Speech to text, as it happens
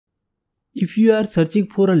if you are searching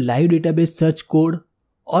for a live database search code,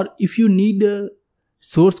 or if you need a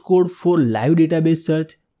source code for live database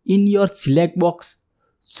search in your select box,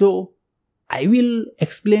 so I will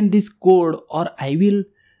explain this code, or I will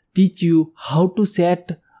teach you how to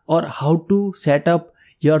set up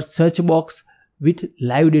your search box with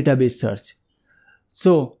live database search.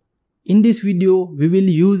 So in this video we will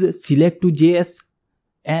use Select2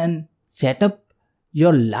 and set up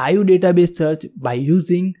your live database search by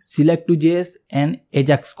using Select2 and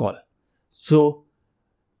Ajax call. So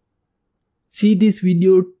see this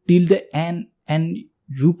video till the end, and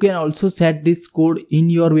you can also set this code in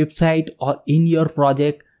your website or in your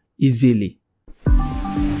project easily.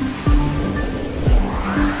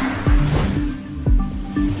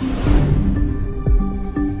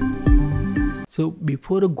 So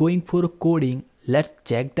before going for coding, let's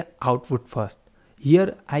check the output first.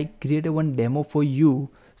 Here I created one demo for you,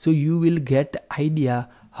 so you will get idea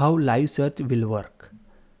how live search will work.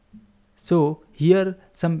 So here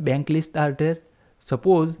some bank lists are there.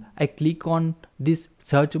 Suppose I click on this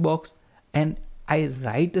search box and I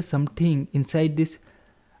write something inside this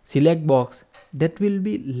select box that will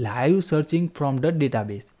be live searching from the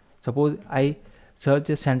database. Suppose I search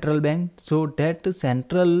a central bank, so that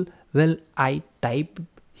central, well, I type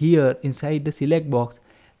here inside the select box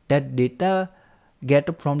that data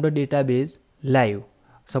get from the database live.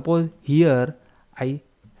 Suppose here I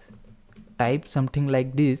type something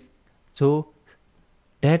like this, so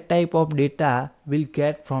that type of data will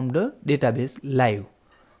get from the database live.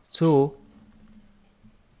 So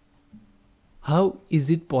how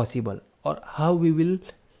is it possible, or how we will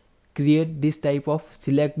create this type of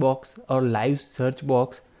select box or live search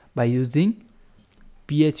box by using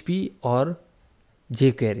PHP or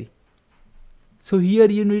jQuery? So here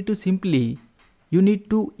you need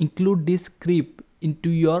to include this script into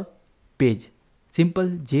your page, simple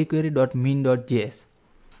jQuery.min.js.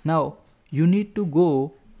 Now you need to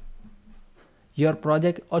go your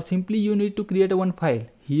project, or simply you need to create one file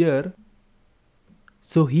here.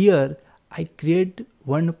 So here I create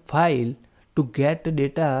one file to get the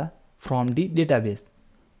data from the database.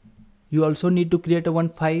 You also need to create one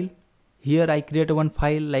file. Here I create one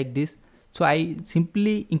file like this. So I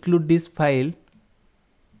simply include this file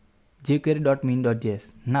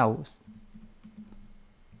jQuery.min.js. Now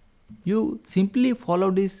you simply follow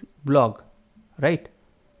this blog, right?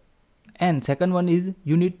 And second one is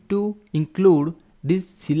you need to include this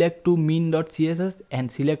select2min.css and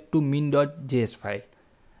select2min.js file.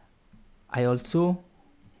 I also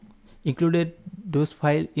included those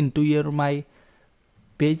files into my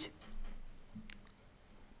page.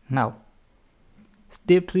 Now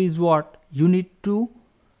step 3 is what? You need to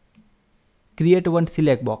create one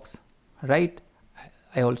select box, right?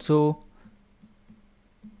 I also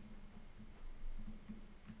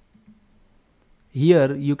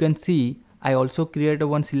here you can see I also create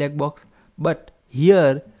one select box, but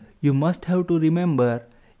here you must have to remember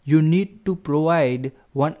you need to provide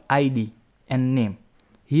one ID and name.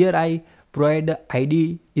 Here I provide the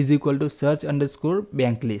ID is equal to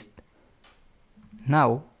search_bank list.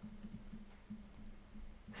 Now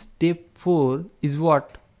step 4 is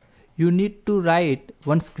what? You need to write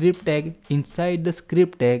one script tag. Inside the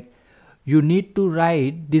script tag you need to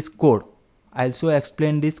write this code. I also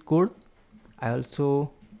explain this code. I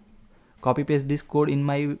also copy paste this code in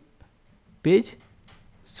my page.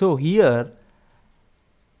 So here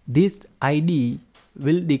this ID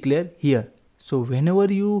will declare here. So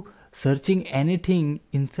whenever you searching anything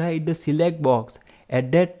inside the select box,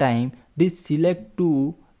 at that time this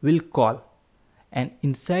select2 will call, and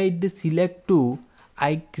inside the select2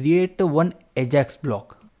 I create one Ajax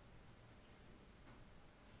block.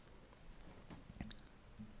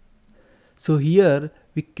 So here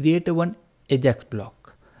we create one Ajax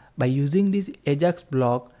block. By using this Ajax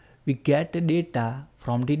block we get the data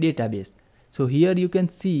from the database. So here you can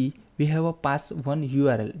see we have a pass one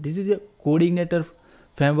URL. This is a CodeIgniter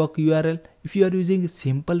framework URL. If you are using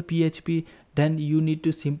simple PHP, then you need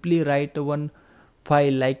to simply write one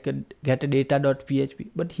file like getData.php,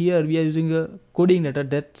 but here we are using a CodeIgniter,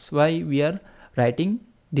 that's why we are writing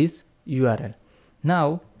this URL.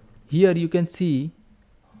 Now here you can see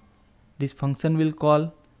this function will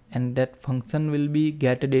call, and that function will be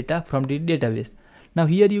get data from the database. Now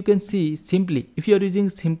here you can see simply, if you are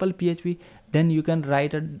using simple PHP, then you can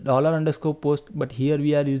write a $_post, but here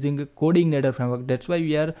we are using a CodeIgniter framework, that's why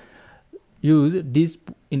we are use this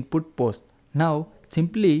input post. Now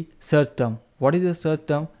simply search term. What is a search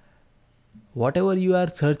term? Whatever you are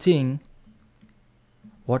searching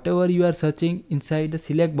inside the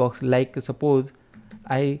select box, like suppose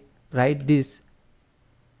I write this,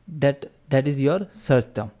 that is your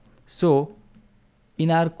search term. So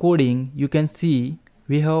in our coding you can see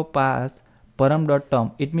we have passed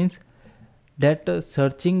param.term. It means that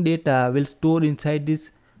searching data will store inside this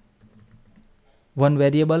one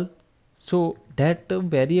variable, so that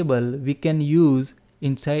variable we can use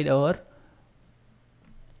inside our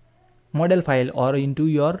model file or into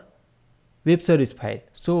your web service file.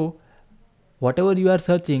 So whatever you are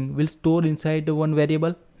searching will store inside the one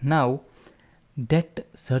variable. Now that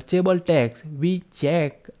searchable text we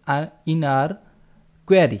check in our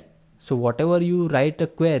query. So whatever you write a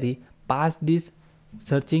query, pass this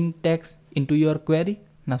searching text into your query.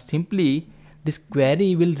 Now simply this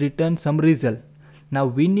query will return some result. Now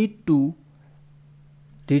we need to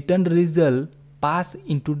return result pass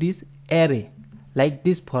into this array like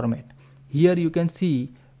this format. Here you can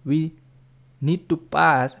see we need to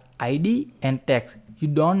pass ID and text. You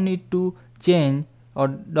don't need to change or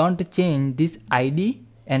don't change this ID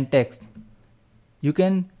and text. You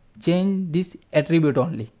can change this attribute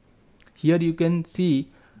only. Here you can see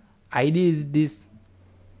ID is this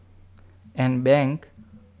and bank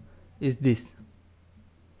is this.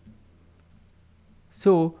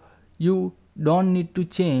 So you don't need to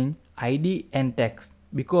change ID and text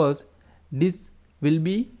because this will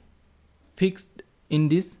be fixed in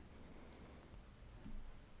this.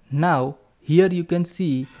 Now here you can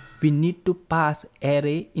see we need to pass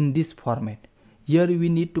array in this format. Here we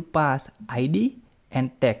need to pass ID and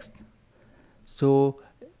text. So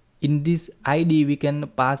in this ID we can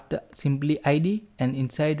pass the simply ID, and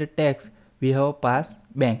inside the text we have passed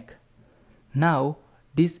bank. Now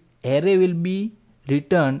this array will be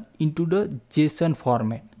returned into the JSON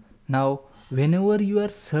format. Now whenever you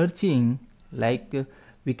are searching, like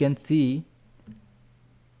we can see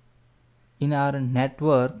in our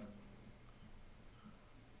network,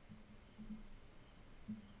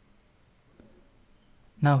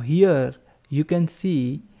 now here you can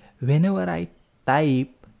see whenever I type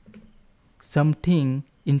something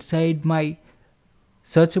inside my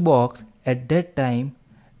search box, at that time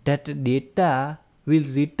that data will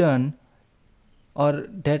return or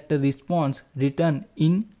that response return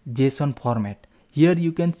in JSON format. Here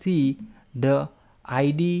you can see the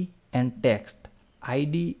ID and text,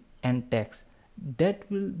 ID and text. That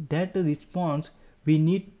response we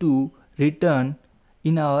need to return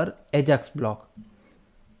in our Ajax block.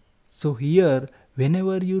 So here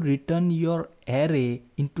whenever you return your array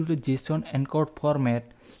into the JSON encode format,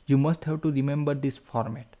 you must have to remember this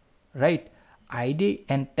format, right? ID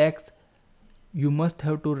and text you must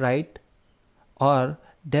have to write, or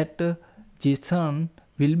that JSON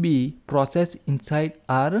will be processed inside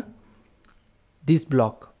our this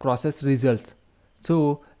block process results.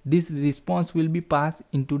 So this response will be passed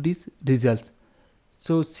into this results.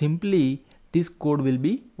 So simply this code will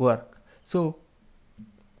be work. So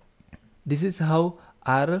this is how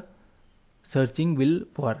our searching will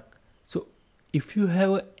work. So if you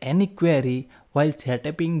have any query while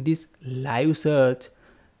setting this live search,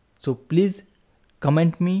 so please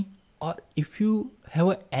comment me, or if you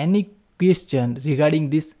have any question regarding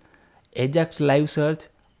this Ajax live search,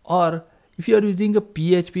 or if you are using a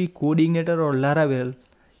PHP, CodeIgniter or Laravel,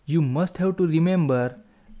 you must have to remember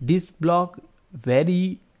this block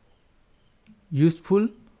very useful.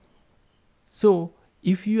 So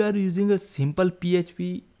if you are using a simple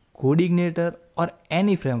PHP, CodeIgniter or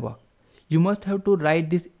any framework, you must have to write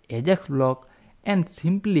this Ajax block, and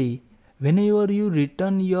simply whenever you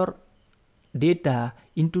return your data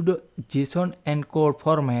into the JSON encode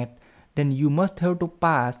format, then you must have to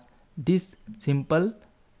pass this simple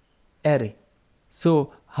array.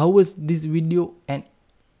 So how was this video, and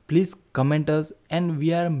please comment us, and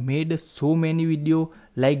we are made so many video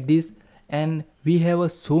like this, and we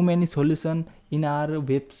have so many solution in our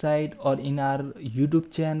website or in our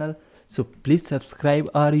YouTube channel. So please subscribe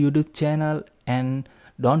our YouTube channel, and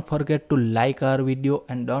don't forget to like our video,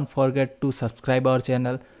 and don't forget to subscribe our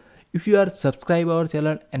channel. If you are subscribe our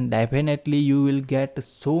channel, and definitely you will get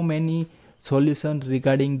so many solutions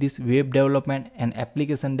regarding this web development and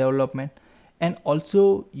application development, and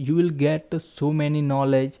also you will get so many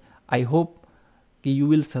knowledge. I hope you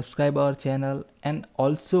will subscribe our channel, and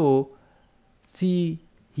also see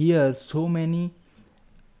here so many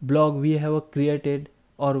blog we have created,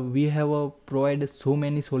 or we have provided so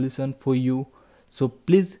many solutions for you. So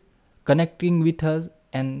please connecting with us,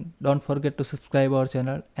 and don't forget to subscribe our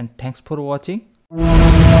channel, and thanks for watching.